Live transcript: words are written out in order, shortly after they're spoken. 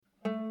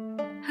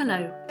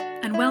Hello,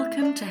 and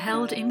welcome to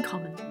Held in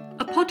Common,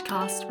 a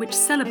podcast which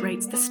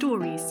celebrates the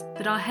stories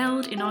that are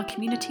held in our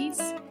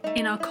communities,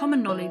 in our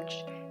common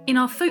knowledge, in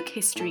our folk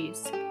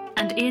histories,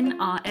 and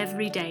in our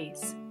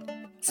everydays.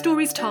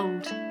 Stories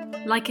told,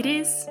 like it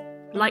is,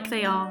 like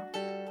they are,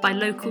 by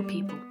local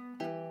people.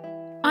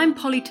 I'm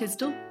Polly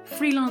Tisdall,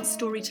 freelance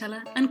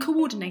storyteller and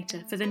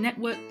coordinator for the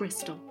Network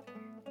Bristol,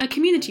 a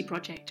community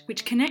project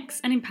which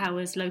connects and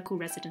empowers local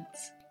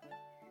residents.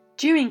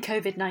 During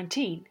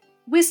COVID-19,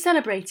 we're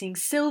celebrating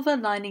silver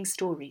lining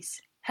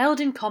stories held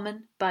in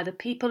common by the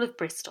people of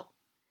Bristol.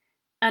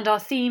 And our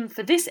theme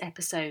for this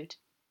episode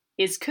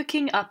is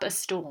Cooking Up a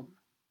Storm.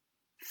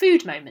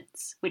 Food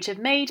moments which have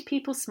made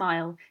people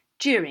smile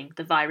during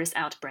the virus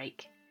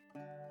outbreak.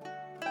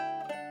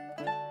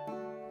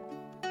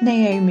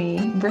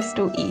 Naomi,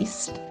 Bristol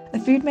East. A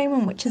food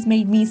moment which has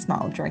made me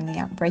smile during the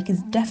outbreak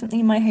is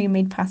definitely my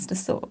homemade pasta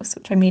sauce,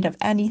 which I made of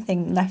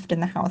anything left in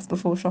the house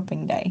before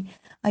shopping day.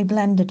 I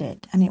blended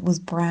it and it was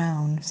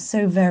brown,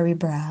 so very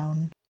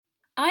brown.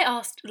 I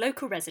asked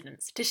local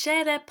residents to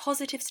share their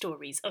positive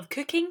stories of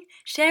cooking,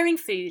 sharing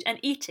food and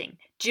eating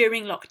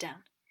during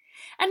lockdown.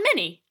 And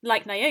many,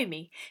 like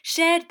Naomi,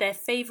 shared their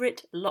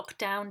favourite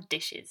lockdown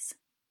dishes.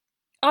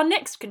 Our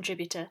next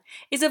contributor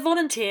is a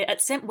volunteer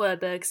at St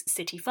Werburgh's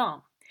City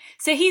Farm,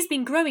 so he's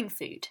been growing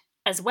food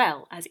as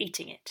well as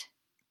eating it.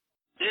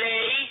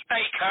 Lee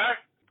Baker,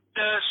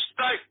 the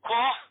stout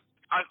quaff,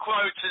 I'm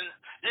quoting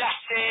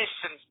lettuce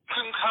and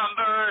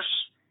cucumbers,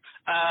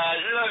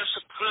 loads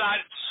of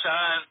plants,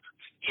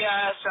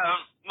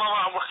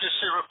 Mama works at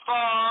Syrup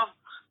Farm,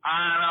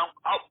 and I'm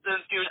up there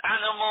doing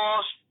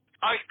animals.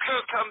 I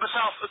cook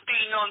myself a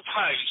bean on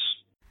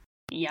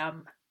toast.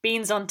 Yum.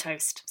 Beans on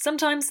toast.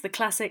 Sometimes the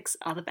classics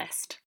are the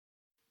best.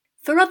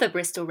 For other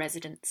Bristol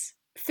residents,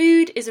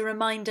 food is a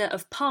reminder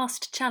of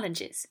past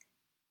challenges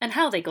and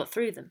how they got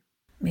through them.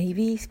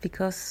 Maybe it's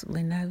because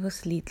when I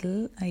was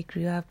little, I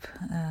grew up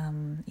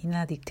in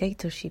a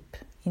dictatorship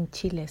in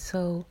Chile,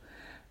 so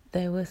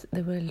there were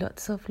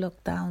lots of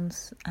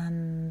lockdowns,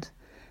 and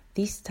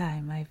this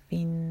time I've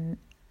been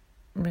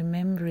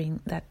remembering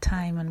that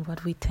time and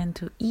what we tend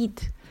to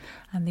eat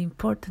and the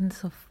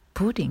importance of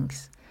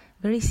puddings,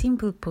 very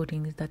simple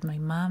puddings that my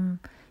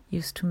mom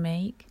used to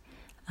make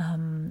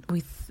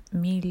with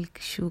milk,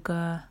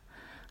 sugar,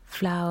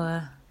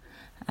 flour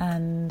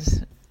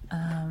and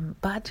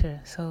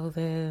butter, so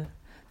the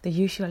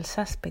usual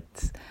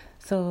suspects.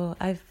 So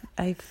I've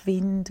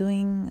been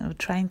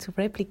trying to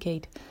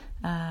replicate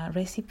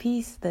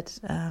recipes that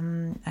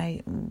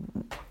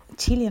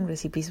Chilean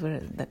recipes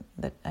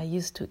that I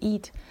used to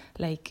eat,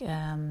 like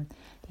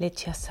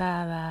leche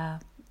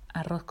asada,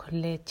 arroz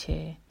con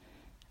leche,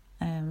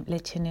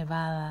 leche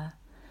nevada.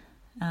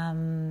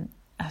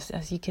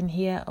 As you can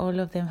hear, all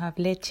of them have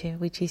leche,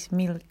 which is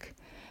milk,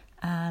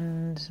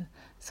 and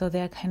so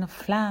they are kind of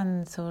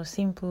flans or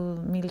simple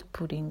milk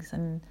puddings,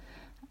 and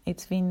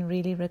it's been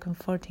really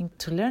reconforting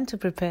to learn to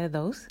prepare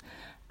those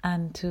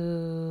and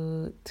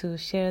to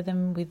share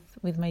them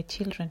with my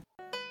children.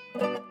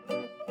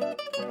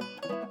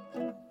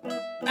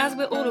 As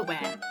we're all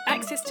aware,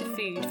 access to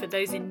food for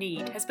those in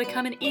need has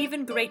become an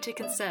even greater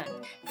concern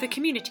for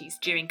communities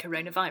during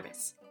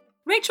coronavirus.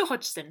 Rachel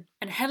Hodgson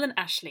and Helen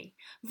Ashley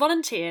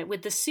volunteer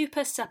with the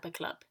Super Supper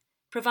Club,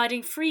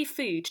 providing free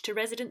food to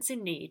residents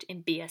in need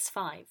in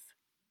BS5.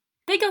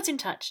 They got in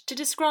touch to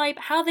describe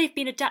how they've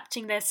been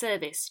adapting their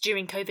service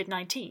during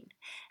COVID-19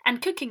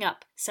 and cooking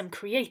up some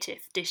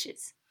creative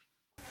dishes.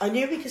 I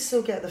knew we could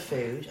still get the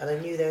food, and I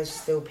knew there was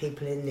still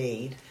people in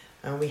need,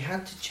 and we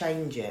had to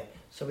change it.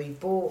 So we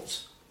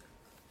bought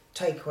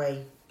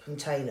takeaway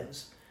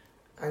containers,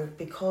 and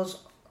because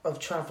of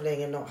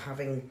travelling and not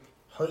having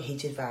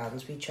heated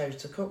vans, we chose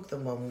to cook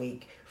them 1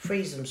 week,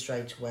 freeze them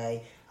straight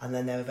away, and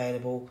then they're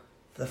available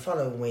for the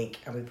following week,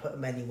 and we put a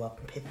menu up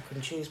and people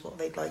can choose what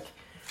they'd like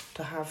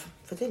to have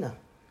for dinner.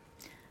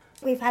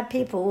 We've had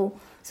people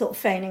sort of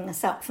phoning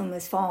us up from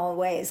as far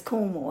away as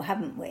Cornwall,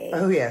 haven't we?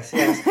 Oh yes.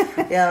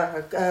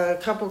 Yeah, a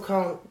couple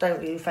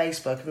don't do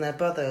Facebook, and their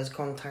brother has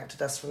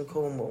contacted us from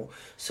Cornwall,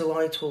 so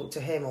I talked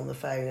to him on the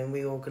phone and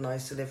we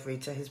organised delivery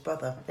to his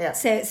brother. Yeah.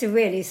 So it's a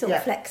really sort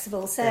of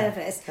flexible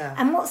service. Yeah.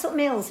 And what sort of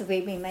meals have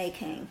we been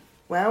making?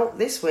 Well,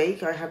 this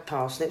week I had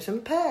parsnips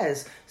and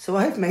pears, so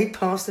I've made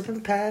parsnip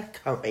and pear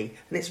curry,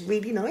 and it's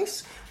really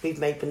nice. We've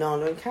made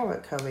banana and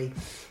carrot curry.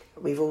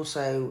 We've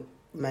also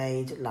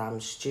made lamb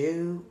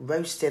stew.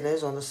 Roast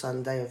dinners on a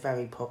Sunday are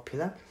very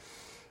popular.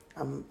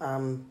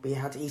 We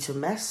had Eton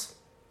mess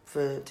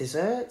for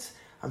dessert.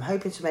 I'm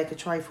hoping to make a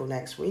trifle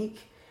next week.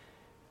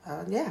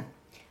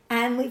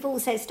 And we've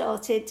also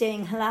started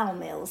doing halal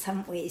meals,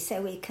 haven't we?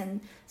 So we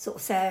can sort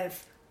of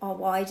serve our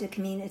wider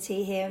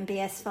community here in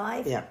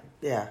BS5.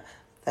 Yeah.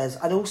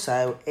 And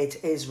also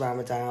it is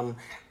Ramadan,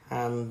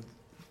 and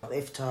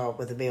iftar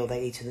with a meal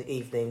they eat in the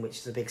evening, which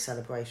is a big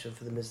celebration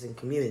for the Muslim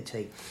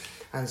community.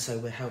 And so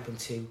we're helping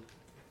to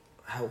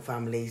help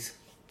families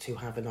to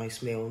have a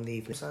nice meal in the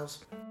evening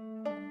themselves.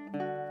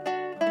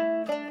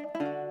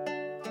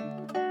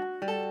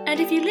 And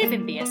if you live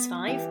in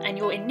BS5 and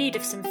you're in need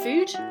of some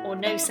food or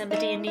know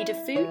somebody in need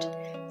of food,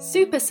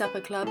 Super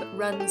Supper Club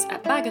runs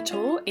at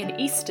Bagator in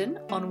Easton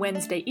on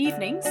Wednesday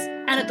evenings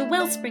and at the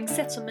Wellspring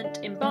Settlement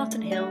in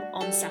Barton Hill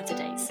on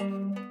Saturdays.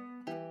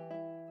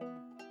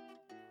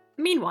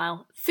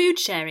 Meanwhile, food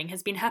sharing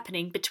has been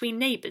happening between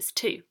neighbours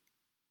too.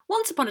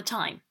 Once upon a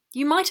time,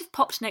 you might have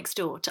popped next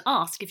door to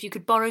ask if you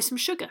could borrow some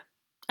sugar.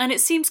 And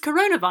it seems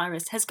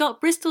coronavirus has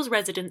got Bristol's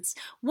residents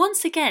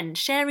once again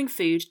sharing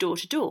food door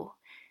to door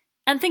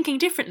and thinking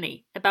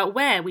differently about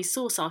where we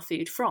source our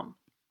food from.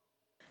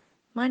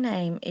 My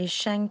name is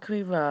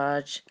Shankri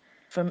Raj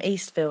from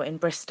Eastville in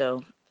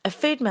Bristol. A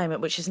food moment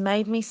which has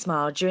made me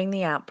smile during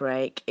the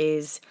outbreak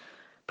is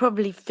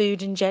probably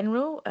food in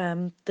general,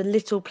 the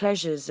little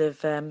pleasures of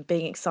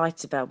being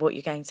excited about what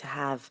you're going to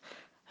have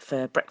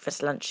for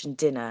breakfast, lunch and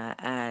dinner,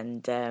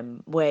 and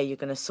where you're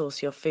going to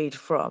source your food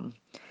from.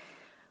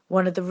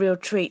 One of the real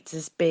treats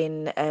has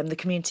been the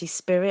community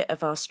spirit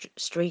of our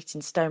street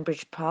in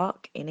Stonebridge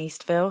Park in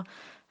Eastville.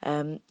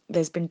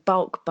 There's been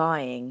bulk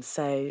buying,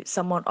 so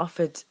someone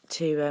offered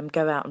to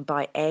go out and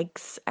buy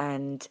eggs,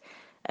 and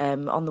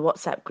on the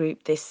WhatsApp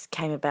group this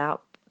came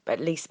about. At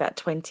least about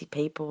 20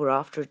 people were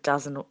after a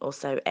dozen or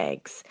so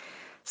eggs.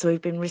 So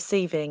we've been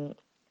receiving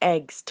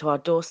eggs to our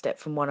doorstep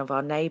from one of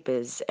our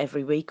neighbours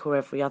every week or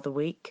every other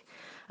week.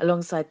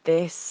 Alongside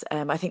this,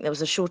 I think there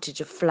was a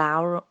shortage of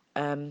flour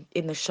in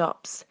the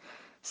shops.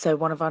 So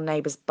one of our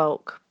neighbours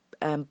bulk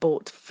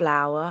bought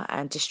flour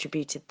and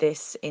distributed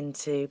this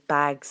into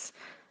bags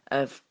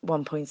of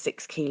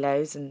 1.6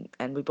 kilos,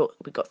 and we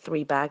got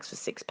 3 bags for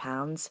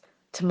 £6.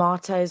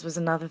 Tomatoes was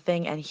another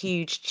thing, and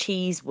huge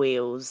cheese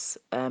wheels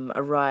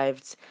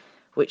arrived,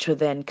 which were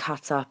then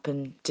cut up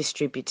and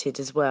distributed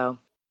as well.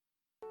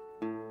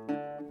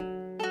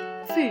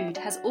 Food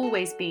has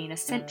always been a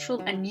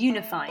central and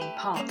unifying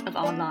part of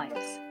our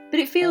lives, but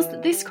it feels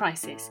that this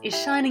crisis is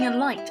shining a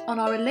light on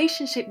our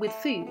relationship with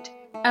food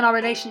and our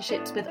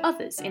relationships with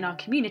others in our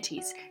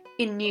communities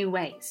in new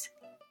ways.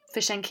 For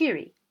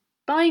Shankiri,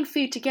 buying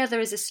food together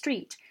as a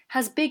street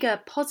has bigger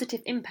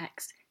positive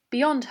impacts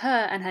beyond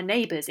her and her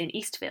neighbours in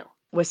Eastville.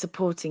 We're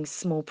supporting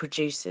small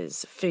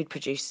producers, food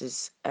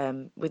producers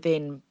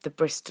within the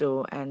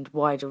Bristol and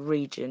wider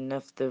region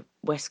of the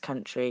West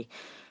Country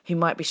who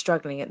might be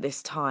struggling at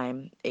this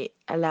time. It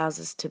allows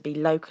us to be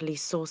locally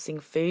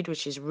sourcing food,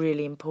 which is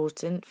really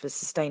important for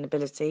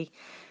sustainability,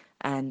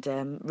 and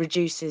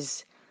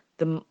reduces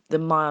the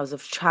miles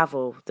of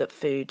travel that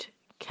food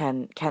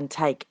can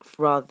take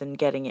rather than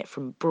getting it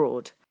from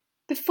abroad.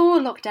 Before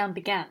lockdown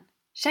began,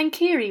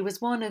 Shankiri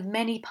was one of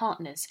many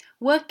partners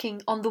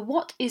working on the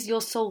What is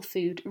Your Soul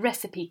Food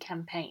recipe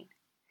campaign,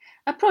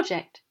 a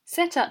project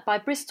set up by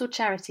Bristol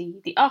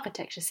charity The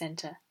Architecture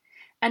Centre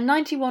and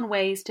 91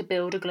 Ways to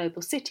Build a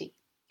Global City,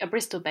 a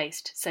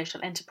Bristol-based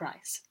social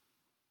enterprise.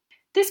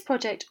 This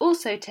project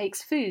also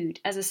takes food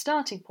as a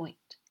starting point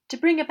to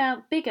bring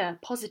about bigger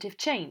positive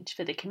change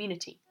for the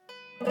community.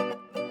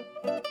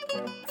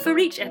 For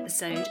each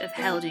episode of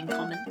Held in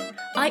Common,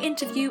 I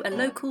interview a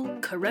local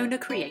Corona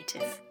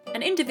creative,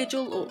 an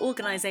individual or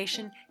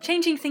organisation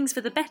changing things for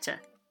the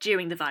better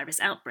during the virus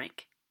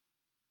outbreak.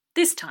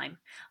 This time,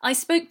 I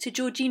spoke to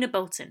Georgina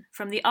Bolton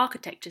from the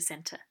Architecture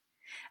Centre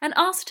and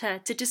asked her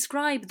to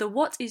describe the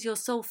What is Your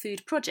Soul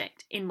Food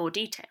project in more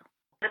detail.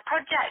 The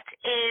project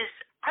is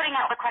putting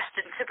out a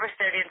question to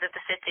Bristolians of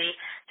the city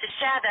to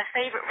share their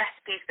favourite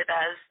recipes with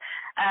us,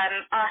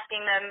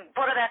 asking them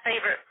what are their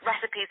favourite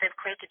recipes they've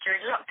created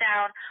during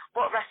lockdown,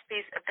 what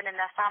recipes have been in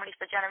their family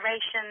for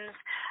generations,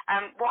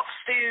 what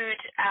food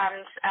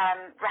and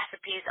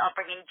recipes are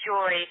bringing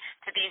joy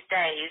to these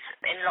days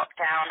in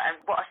lockdown,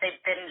 and what have they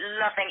been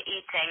loving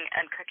eating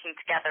and cooking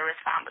together as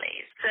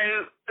families.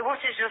 So the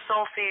What is Your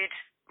Soul Food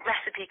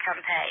recipe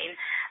campaign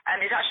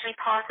is actually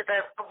part of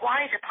a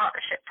wider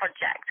partnership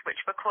project which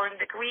we're calling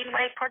the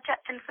Greenway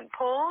Project in St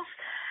Paul's,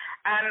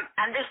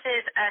 and this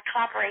is a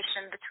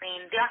collaboration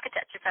between the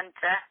Architecture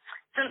Centre,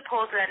 St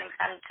Paul's Learning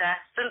Centre,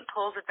 St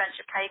Paul's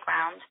Adventure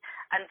Playground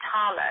and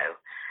Tarlo,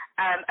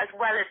 as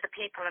well as the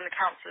people and the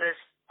councillors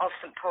of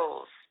St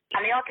Paul's.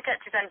 And the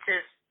Architecture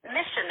Centre's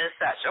mission as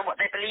such, or what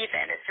they believe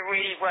in, is to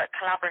really work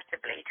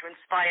collaboratively to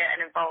inspire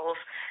and involve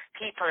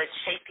people in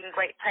shaping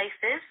great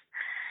places.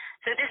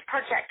 So this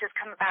project has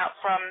come about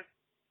from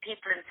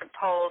people in St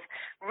Paul's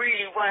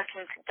really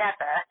working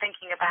together,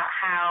 thinking about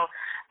how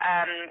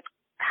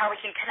we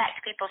can connect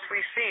people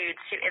through food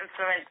to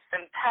influence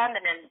some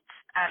permanent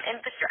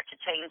infrastructure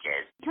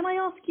changes. Can I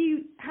ask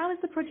you, how has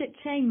the project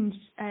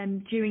changed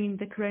during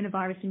the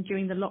coronavirus and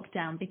during the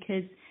lockdown?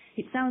 Because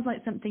it sounds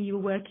like something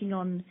you were working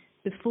on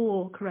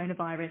before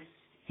coronavirus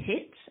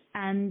hit,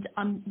 and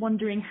I'm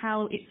wondering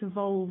how it's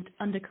evolved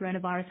under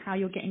coronavirus, how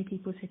you're getting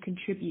people to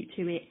contribute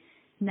to it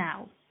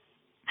now.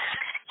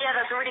 Yeah,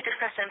 that's a really good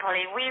question,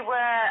 Polly. We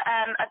were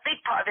a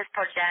big part of this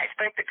project,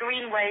 both the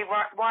Greenway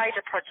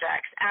wider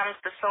project and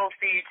the Soul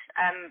Food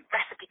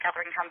recipe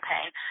gathering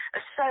campaign,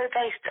 are so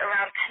based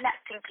around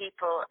connecting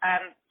people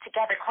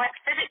together quite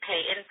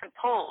physically in St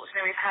Paul's.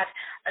 You know, we've had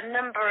a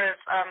number of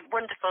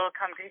wonderful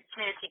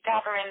community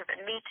gatherings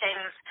and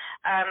meetings,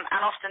 and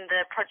often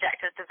the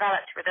project has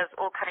developed with us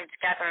all coming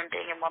together and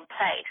being in one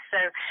place. So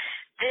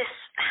this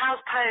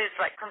has posed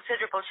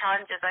considerable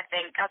challenges, I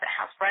think, as it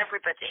has for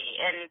everybody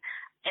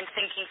in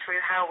thinking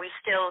through how we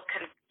still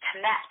can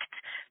connect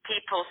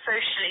people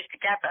socially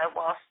together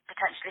whilst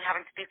potentially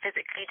having to be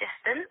physically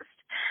distanced.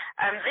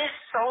 This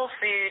Soul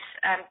Food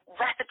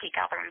recipe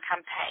gathering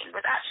campaign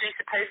was actually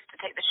supposed to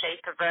take the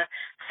shape of a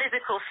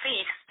physical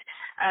feast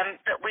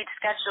that we'd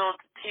scheduled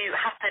to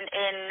happen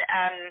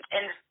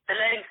in the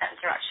Learning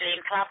Centre, actually,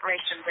 in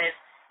collaboration with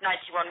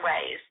 91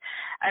 Ways.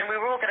 And we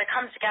were all going to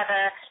come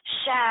together,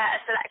 share a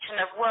selection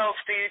of world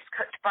foods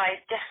cooked by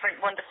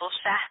different wonderful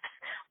chefs,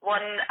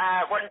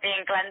 one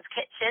being Glenn's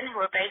Kitchen,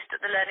 who are based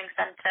at the Learning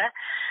Centre.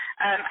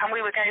 And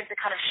we were going to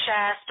kind of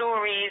share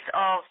stories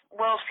of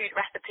world food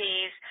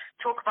recipes,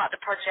 talk about the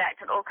project,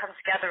 and all come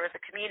together as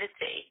a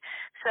community.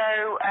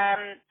 So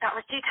that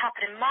was due to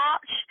happen in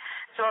March.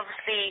 So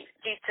obviously,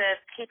 due to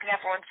keeping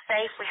everyone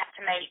safe, we had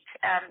to make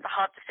the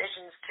hard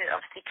decisions to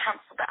obviously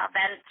cancel that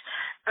event.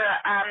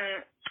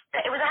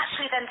 But it was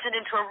actually then turned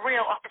into a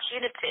real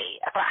opportunity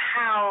about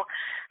how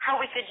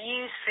we could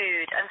use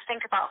food and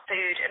think about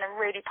food in a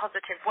really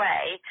positive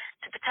way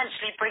to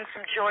potentially bring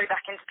some joy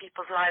back into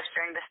people's lives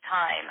during this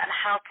time. And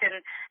how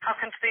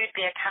can food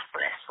be a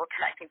catalyst for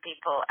connecting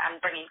people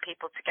and bringing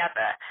people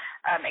together,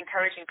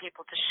 encouraging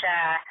people to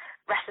share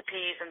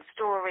recipes and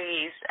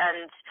stories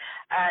and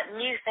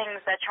new things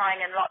they're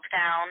trying in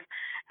lockdown.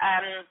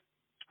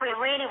 We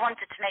really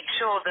wanted to make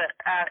sure that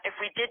if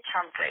we did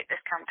translate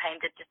this campaign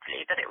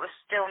digitally, that it was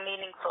still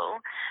meaningful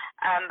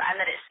and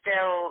that it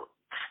still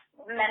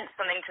meant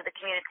something to the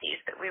communities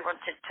that we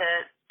wanted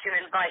to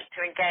invite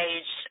to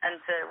engage and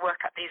to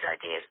work up these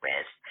ideas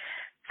with.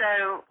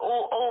 So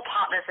all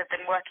partners have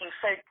been working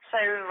so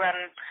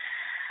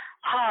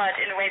hard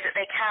in the way that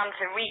they can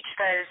to reach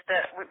those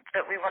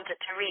that we wanted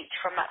to reach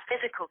from that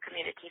physical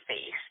community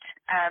feast.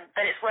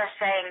 But it's worth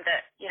saying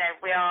that, you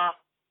know, we are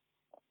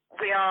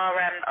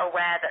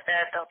aware that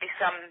there'll be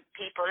some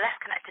people less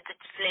connected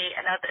digitally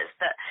and others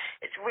that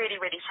it's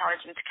really, really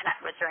challenging to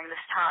connect with during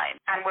this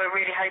time. And we're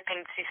really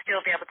hoping to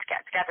still be able to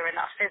get together in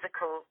that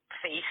physical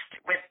feast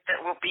that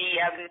will be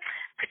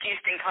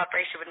produced in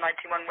collaboration with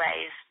 91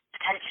 Ways,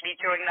 potentially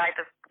during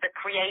either the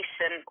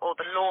creation or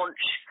the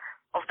launch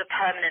of the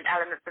permanent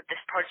elements of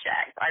this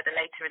project, either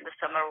later in the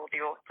summer or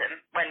the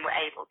autumn, when we're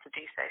able to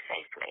do so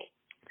safely.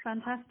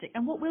 Fantastic.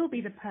 And what will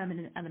be the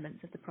permanent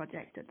elements of the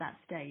project at that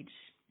stage?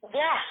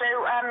 Yeah, so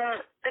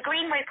the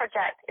Greenway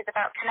project is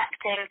about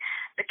connecting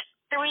the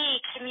 3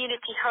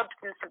 community hubs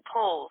in St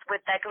Paul's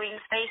with their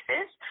green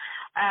spaces,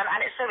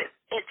 and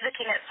it's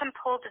looking at St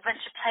Paul's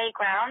Adventure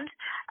Playground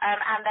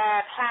and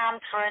their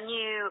plans for a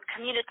new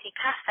community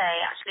cafe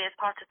actually as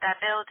part of their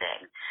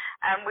building.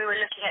 We were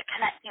looking at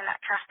connecting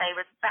that cafe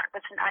back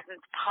with St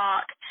Agnes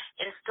Park,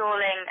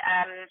 installing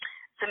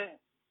some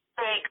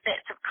big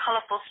bits of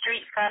colourful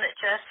street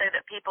furniture so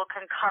that people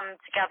can come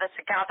together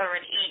to gather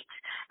and eat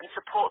and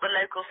support the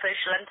local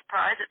social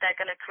enterprise that they're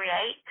going to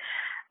create.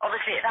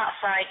 Obviously, at that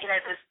side, you know,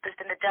 there's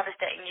been the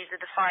devastating news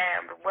of the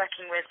fire, and we're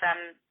working with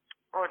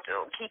or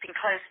keeping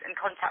close in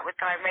contact with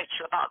Guy and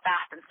Rachel about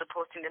that and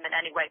supporting them in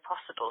any way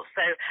possible.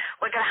 So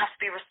we're going to have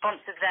to be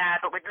responsive there,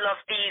 but we'd love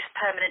these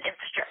permanent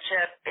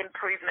infrastructure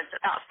improvements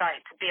at that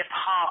site to be a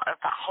part of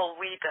that whole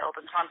rebuild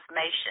and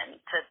transformation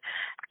to,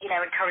 you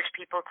know, encourage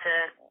people to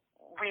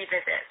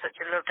revisit such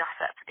a loved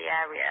asset for the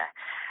area.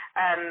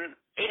 And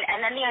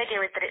then the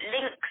idea is that it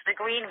links the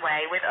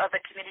Greenway with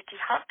other community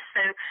hubs.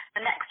 So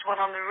the next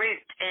one on the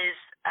route is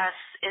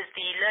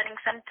the Learning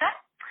Centre.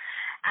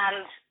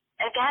 And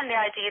again, the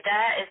idea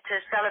there is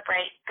to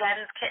celebrate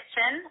Glenn's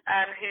Kitchen,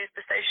 who's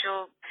the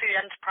social food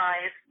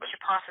enterprise which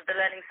are part of the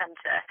Learning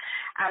Centre,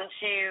 and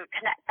to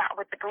connect that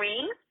with the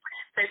green.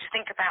 So to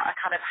think about a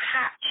kind of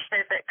hatch so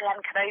that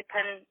Glenn can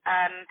open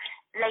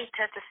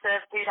later to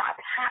serve food out of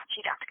the hatch.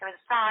 You'd have to go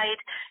inside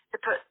to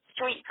put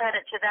street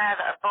furniture there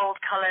that are bold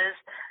colours.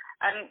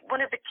 And one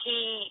of the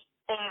key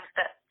things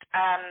that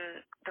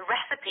the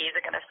recipes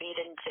are going to feed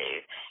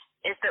into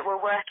is that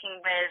we're working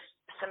with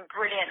some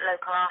brilliant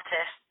local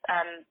artists,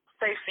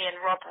 Sophie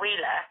and Rob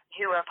Wheeler,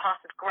 who are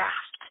part of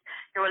Graft,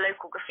 who are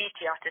local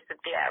graffiti artists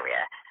of the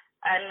area.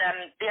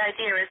 And the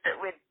idea is that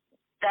with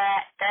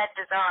their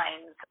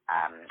designs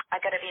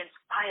are going to be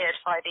inspired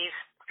by these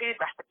food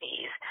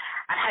recipes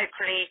and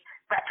hopefully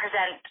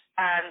represent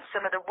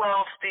some of the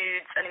world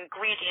foods and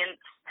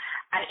ingredients,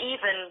 and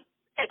even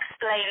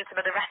explain some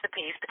of the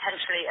recipes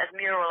potentially as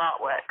mural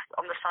artworks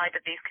on the side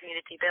of these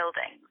community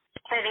buildings.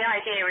 So the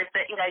idea is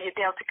that, you know, you'd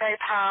be able to go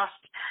past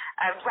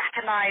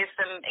recognise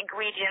some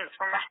ingredients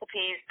from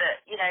recipes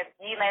that, you know,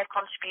 you may have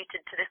contributed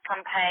to this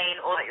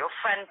campaign, or that your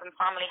friends and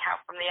family have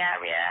from the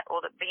area,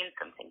 or that means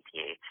something to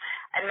you.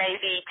 And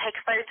maybe take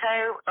a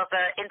photo of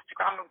an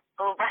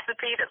Instagrammable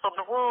recipe that's on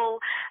the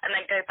wall, and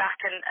then go back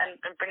and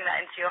bring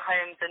that into your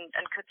homes and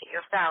cook it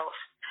yourself.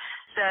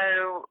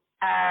 So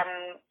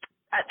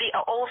at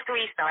all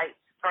three sites,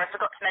 I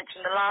forgot to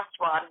mention the last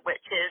one,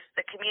 which is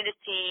the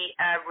community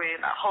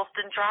room at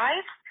Holston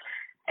Drive.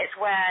 It's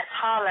where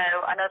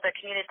Harlow and other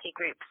community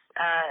groups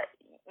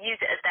use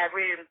it as their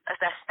room, as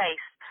their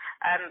space,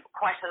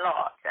 quite a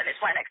lot. And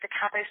it's right next to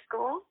Cabot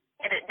School,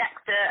 and it's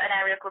next to an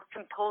area called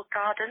St Paul's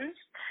Gardens.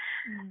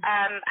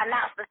 And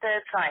that's the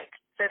third site.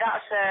 So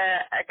that's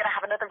going to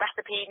have another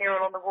recipe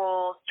mural on the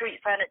wall,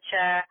 street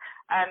furniture,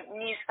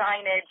 new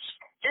signage,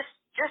 just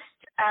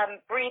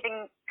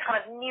breathing kind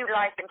of new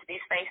life into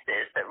these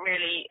spaces that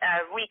really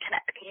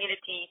reconnect the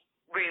community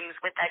rooms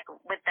with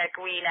their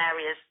green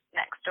areas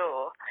next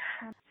door.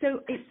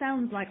 So it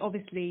sounds like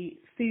obviously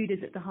food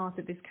is at the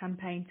heart of this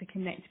campaign to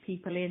connect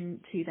people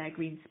into their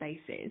green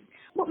spaces.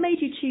 What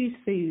made you choose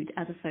food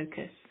as a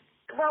focus?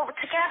 Well,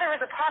 together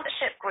as a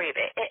partnership group,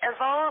 it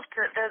evolved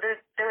that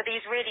there were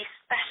these really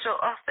special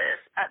offers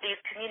at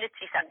these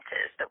community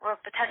centres that were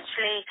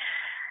potentially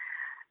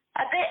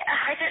a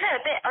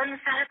bit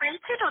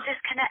uncelebrated or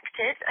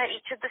disconnected at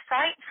each of the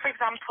sites. For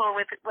example,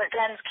 with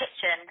Glenn's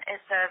Kitchen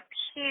is a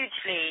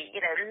hugely,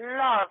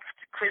 loved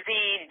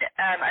cuisine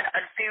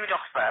and food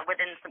offer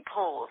within St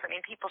Paul's. I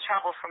mean, people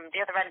travel from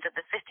the other end of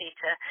the city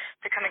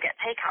to come and get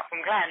takeout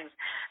from Glenn's.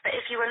 But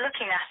if you were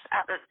looking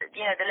at the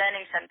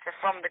learning centre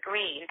from the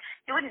green,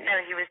 you wouldn't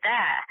know he was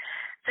there.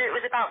 So it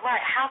was about,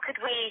 right, how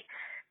could we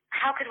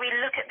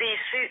look at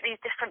these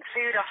different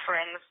food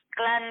offerings?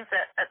 Glenn's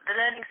at the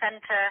Learning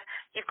Centre,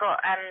 you've got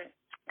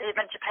the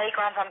Adventure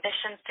Playground's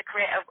ambitions to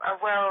create a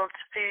world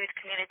food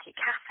community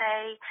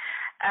cafe,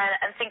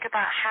 and think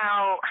about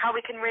how we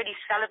can really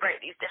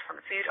celebrate these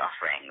different food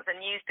offerings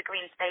and use the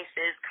green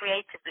spaces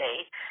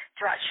creatively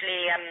to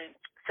actually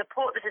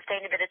support the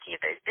sustainability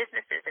of those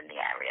businesses in the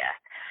area.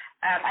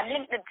 And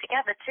link them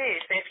together too.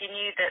 So if you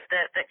knew that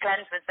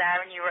Glenn's was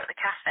there and you were at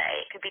the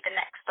cafe, it could be the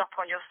next stop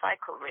on your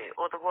cycle route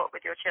or the walk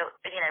with your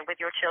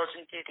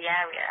children through the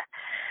area.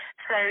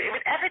 So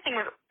everything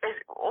was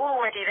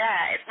already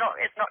there. It's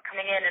not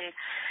coming in and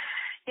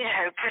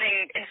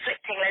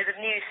inflicting loads of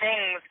new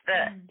things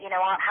that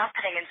aren't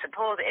happening in St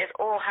Paul's. It is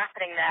all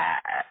happening there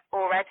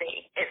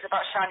already. It's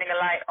about shining a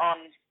light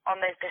on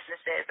those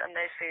businesses and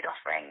those food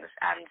offerings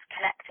and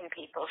connecting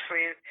people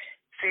through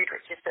food,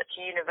 which is such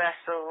a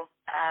universal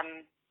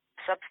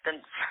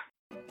substance.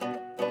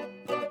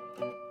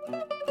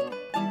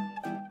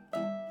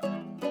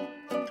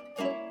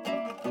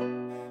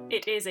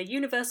 It is a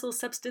universal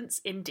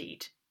substance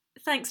indeed.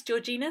 Thanks,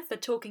 Georgina, for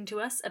talking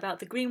to us about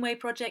the Greenway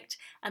Project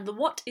and the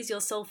What is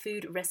Your Soul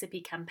Food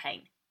recipe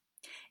campaign.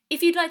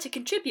 If you'd like to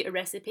contribute a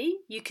recipe,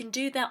 you can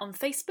do that on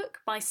Facebook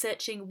by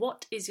searching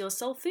What is Your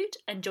Soul Food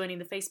and joining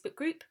the Facebook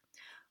group.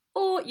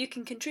 Or you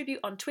can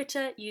contribute on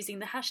Twitter using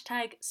the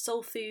hashtag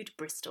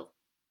SoulFoodBristol.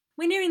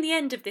 We're nearing the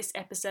end of this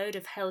episode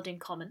of Held in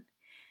Common,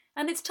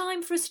 and it's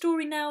time for a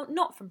story now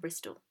not from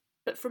Bristol,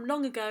 but from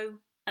long ago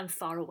and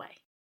far away.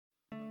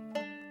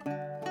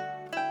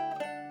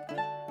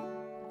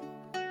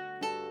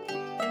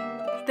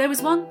 There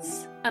was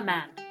once a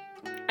man,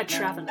 a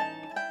traveller.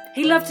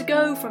 He loved to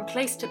go from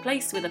place to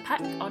place with a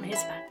pack on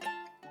his back.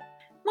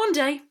 One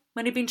day,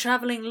 when he'd been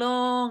travelling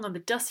long on the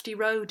dusty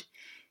road,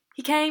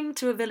 he came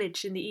to a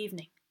village in the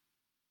evening,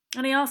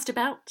 and he asked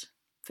about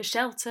for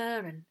shelter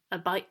and a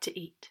bite to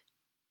eat.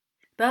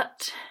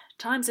 But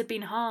times had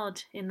been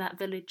hard in that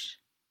village.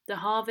 The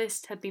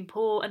harvest had been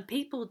poor, and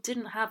people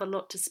didn't have a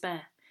lot to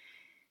spare.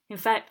 In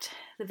fact,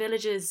 the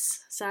villagers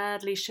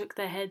sadly shook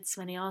their heads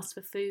when he asked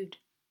for food.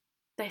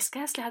 They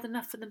scarcely had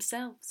enough for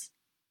themselves.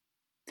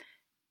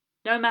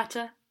 "No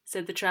matter,"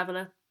 said the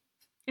traveller.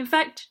 "In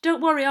fact,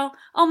 don't worry,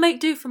 I'll make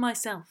do for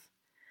myself.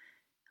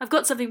 I've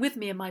got something with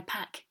me in my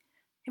pack.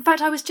 In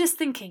fact, I was just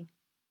thinking,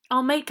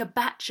 I'll make a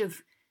batch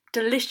of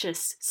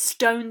delicious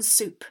stone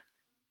soup.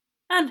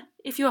 And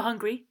if you're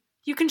hungry,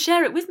 you can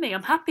share it with me.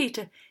 I'm happy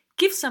to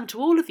give some to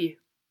all of you."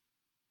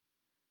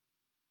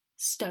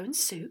 "Stone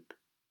soup?"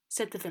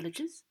 said the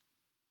villagers.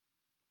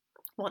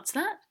 "What's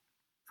that?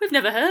 We've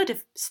never heard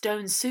of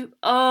stone soup."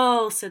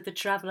 "Oh," said the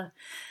traveller,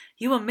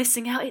 "you are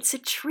missing out. It's a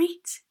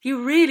treat.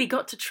 You really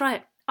got to try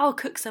it. I'll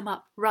cook some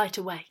up right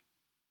away."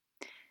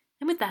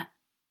 And with that,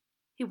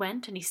 he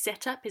went and he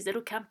set up his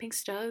little camping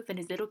stove and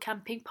his little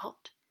camping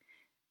pot,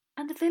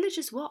 and the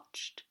villagers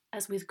watched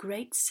as with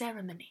great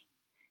ceremony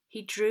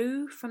he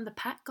drew from the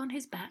pack on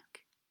his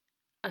back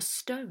a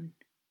stone,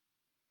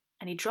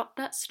 and he dropped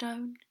that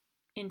stone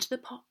into the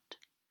pot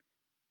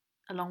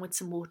along with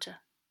some water,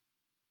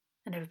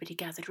 and everybody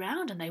gathered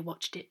round and they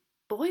watched it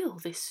boil,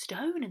 this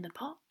stone in the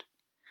pot.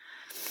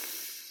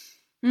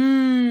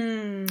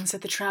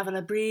 Said the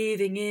traveller,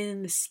 breathing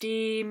in the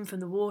steam from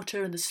the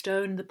water and the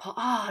stone in the pot.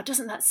 "Ah,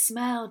 doesn't that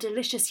smell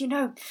delicious?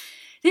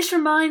 This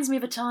reminds me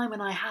of a time when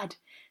I had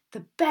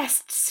The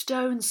best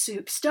stone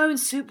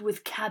soup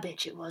with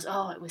cabbage it was.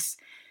 It was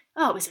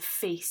a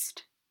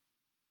feast.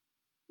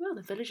 Well,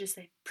 the villagers,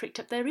 they pricked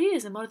up their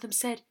ears, and one of them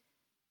said,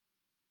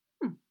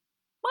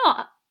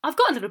 well, I've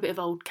got a little bit of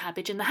old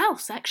cabbage in the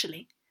house,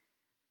 actually.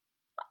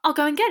 I'll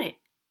go and get it.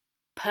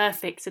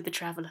 Perfect, said the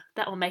traveller.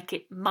 That will make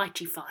it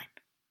mighty fine.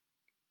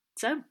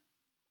 So,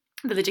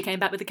 the villager came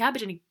back with the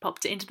cabbage and he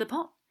popped it into the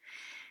pot.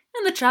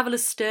 And the traveller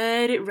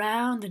stirred it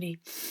round and he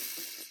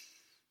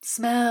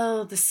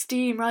smelled the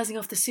steam rising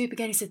off the soup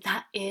again. He said,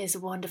 that is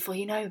wonderful,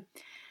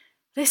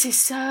 this is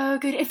so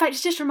good. In fact,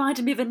 it just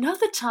reminded me of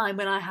another time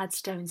when I had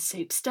stone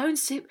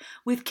soup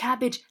with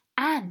cabbage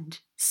and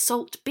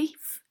salt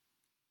beef.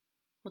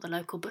 Well, the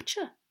local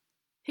butcher,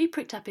 he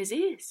pricked up his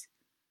ears.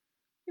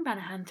 He ran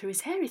a hand through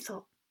his hair. He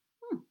thought,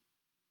 well,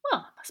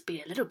 there must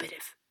be a little bit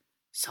of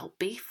salt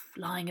beef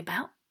lying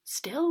about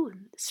still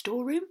in the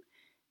storeroom.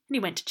 And he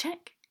went to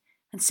check.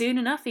 And soon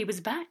enough he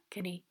was back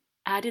and he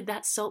added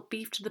that salt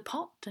beef to the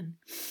pot. And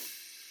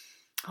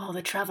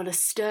the traveller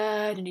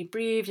stirred and he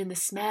breathed in the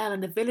smell,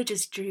 and the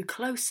villagers drew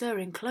closer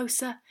and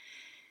closer.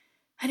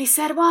 And he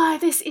said, why,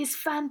 this is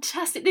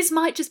fantastic. This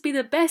might just be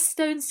the best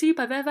stone soup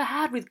I've ever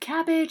had, with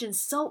cabbage and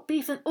salt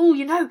beef. And,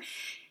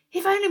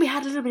 if only we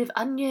had a little bit of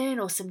onion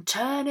or some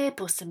turnip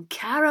or some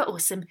carrot or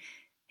some...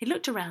 He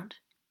looked around,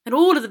 and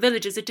all of the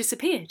villagers had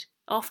disappeared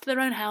off to their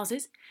own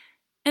houses.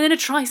 And in a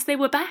trice they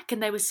were back,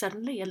 and there was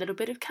suddenly a little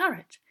bit of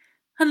carrot,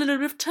 a little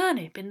bit of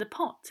turnip in the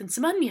pot, and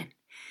some onion.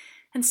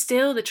 And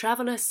still the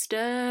traveller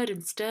stirred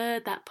and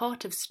stirred that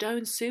pot of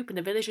stone soup, and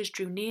the villagers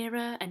drew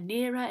nearer and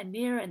nearer and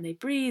nearer, and they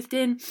breathed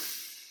in. It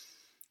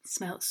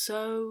smelt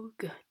so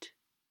good.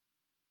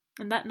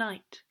 And that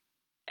night,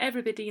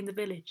 everybody in the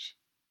village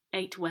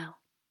ate well.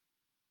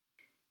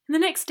 And the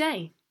next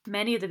day,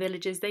 many of the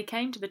villagers, they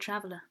came to the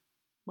traveller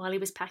while he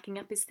was packing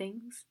up his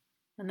things,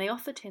 and they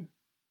offered him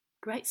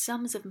great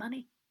sums of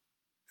money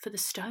for the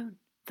stone,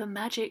 the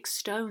magic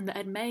stone that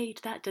had made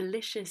that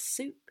delicious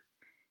soup.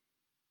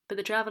 But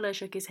the traveller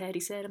shook his head.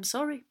 He said, I'm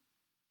sorry,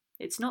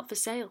 it's not for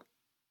sale.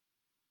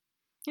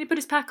 And he put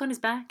his pack on his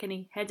back and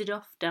he headed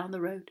off down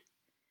the road.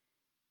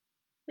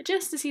 But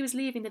just as he was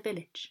leaving the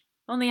village,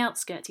 on the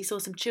outskirts, he saw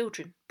some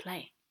children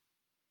playing.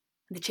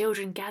 And the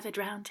children gathered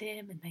round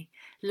him and they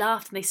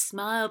laughed and they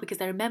smiled because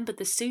they remembered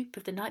the soup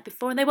of the night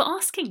before, and they were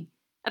asking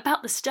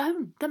about the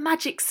stone, the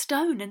magic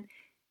stone. And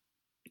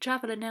the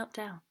traveller knelt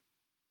down.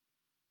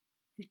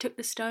 He took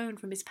the stone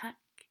from his pack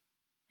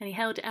and he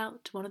held it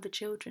out to one of the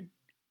children.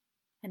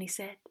 And he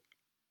said,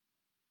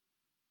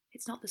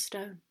 it's not the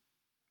stone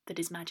that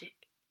is magic.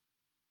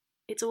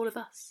 It's all of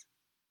us,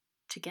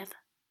 together.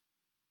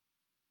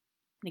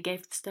 And he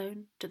gave the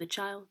stone to the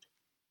child,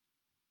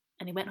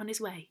 and he went on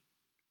his way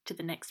to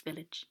the next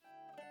village.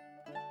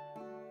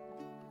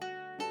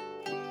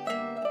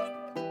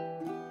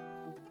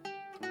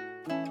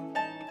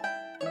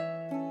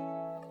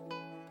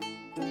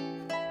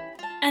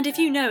 And if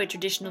you know a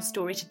traditional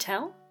story to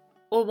tell,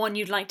 or one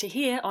you'd like to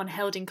hear on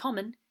Held in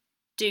Common,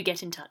 do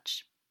get in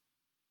touch.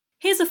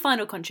 Here's a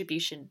final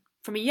contribution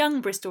from a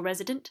young Bristol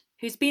resident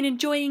who's been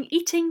enjoying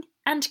eating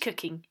and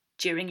cooking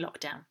during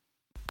lockdown.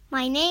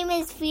 My name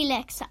is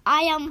Felix.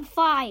 I am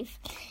 5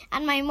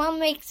 and my mum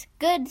makes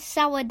good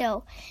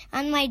sourdough,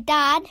 and my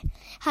dad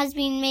has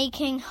been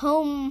making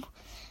homemade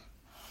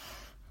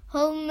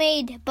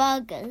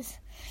burgers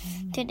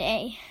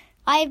today.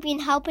 I've been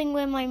helping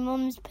with my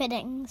mum's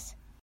puddings.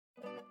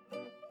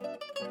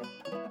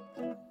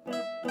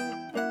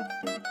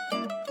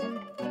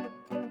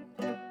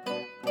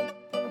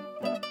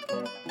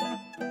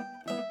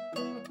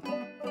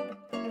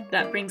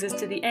 That brings us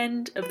to the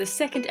end of the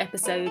second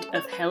episode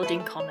of Held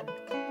in Common.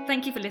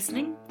 Thank you for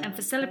listening and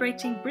for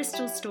celebrating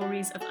Bristol's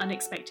stories of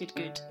unexpected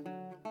good.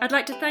 I'd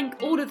like to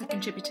thank all of the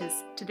contributors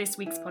to this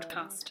week's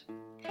podcast.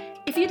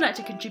 If you'd like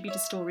to contribute a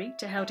story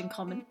to Held in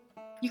Common,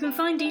 you can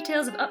find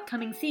details of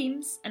upcoming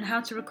themes and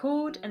how to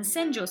record and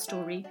send your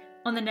story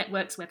on the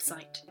network's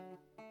website.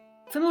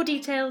 For more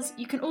details,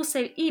 you can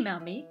also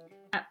email me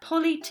at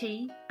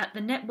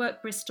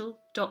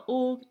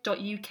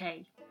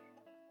pollyt@thenetworkbristol.org.uk,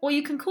 or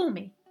you can call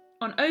me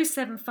on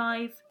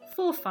 075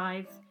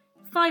 45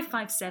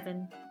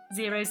 557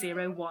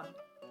 001.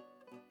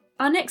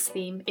 Our next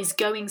theme is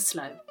Going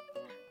Slow,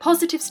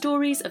 positive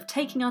stories of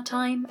taking our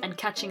time and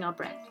catching our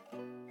breath.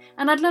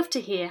 And I'd love to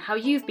hear how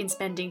you've been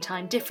spending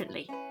time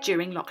differently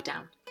during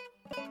lockdown.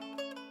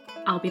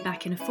 I'll be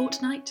back in a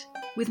fortnight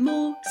with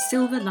more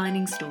silver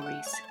lining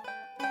stories.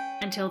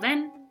 Until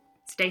then,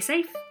 stay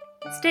safe,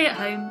 stay at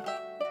home,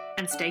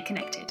 and stay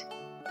connected.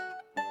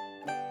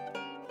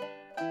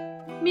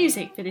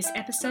 Music for this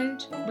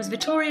episode was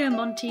Vittorio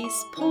Monti's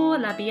Pour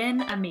la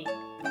Bien Amie,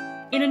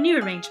 in a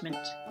new arrangement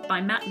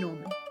by Matt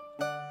Norman.